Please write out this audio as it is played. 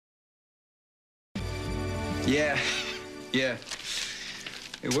Yeah, yeah.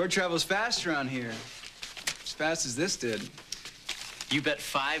 Hey, word travels fast around here. As fast as this did. You bet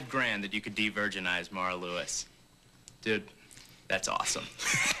 $5 grand that you could de-virginize Mara Lewis. Dude, that's awesome.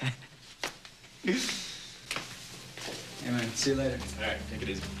 Hey, man, see you later. All right, take it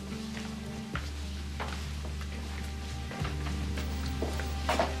easy.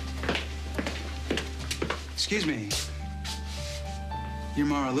 Excuse me. You're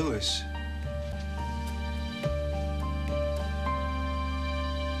Mara Lewis.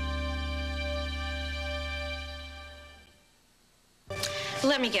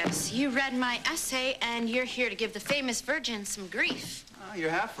 Let me guess. You read my essay, and you're here to give the famous virgin some grief. Oh,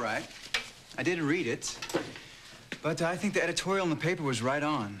 you're half right. I did read it, but I think the editorial in the paper was right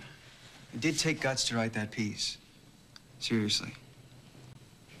on. It did take guts to write that piece. Seriously.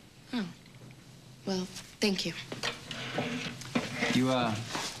 Oh. Well, thank you. You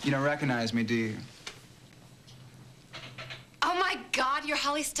don't recognize me, do you? Oh, my God, you're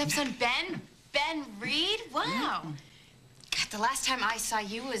Holly stepson, Ben? Ben Reed? Wow. God, the last time I saw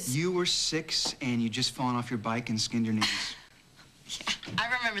you was... You were 6, and you'd just fallen off your bike and skinned your knees. Yeah,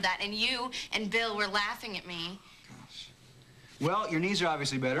 I remember that. And you and Bill were laughing at me. Gosh. Well, your knees are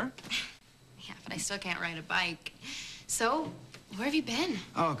obviously better. Yeah, but I still can't ride a bike. So, where have you been?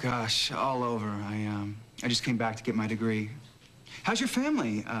 Oh, gosh, all over. I just came back to get my degree. How's your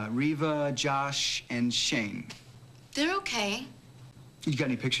family? Reva, Josh, and Shane. They're okay. You got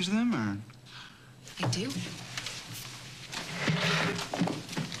any pictures of them, or? I do.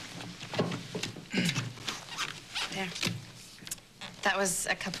 There. That was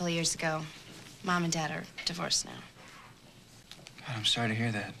a couple of years ago. Mom and Dad are divorced now. God, I'm sorry to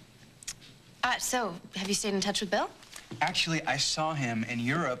hear that. So, have you stayed in touch with Bill? Actually, I saw him in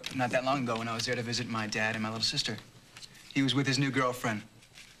Europe not that long ago when I was there to visit my dad and my little sister. He was with his new girlfriend.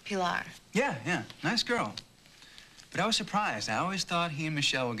 Pilar. Yeah, nice girl. But I was surprised. I always thought he and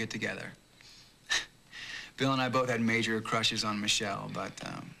Michelle would get together. Bill and I both had major crushes on Michelle, but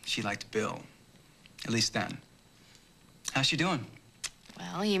she liked Bill. At least then. How's she doing?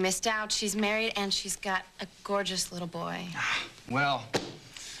 Well, you missed out. She's married, and she's got a gorgeous little boy. Well,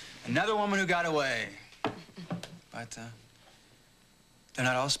 another woman who got away. But they're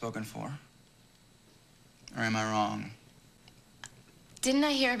not all spoken for. Or am I wrong? Didn't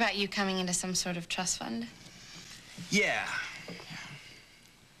I hear about you coming into some sort of trust fund? Yeah.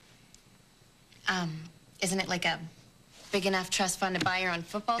 Isn't it like a big enough trust fund to buy your own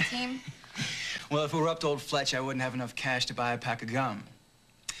football team? Well, if it were up to old Fletch, I wouldn't have enough cash to buy a pack of gum.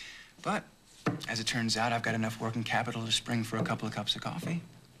 But, as it turns out, I've got enough working capital to spring for a couple of cups of coffee.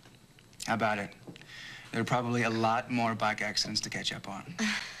 How about it? There are probably a lot more bike accidents to catch up on.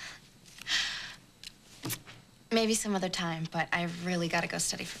 Maybe some other time, but I really gotta go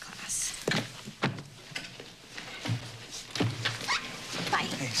study for class. Bye.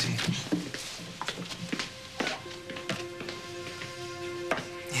 Hey, see you.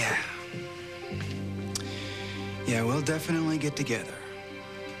 Yeah, we'll definitely get together.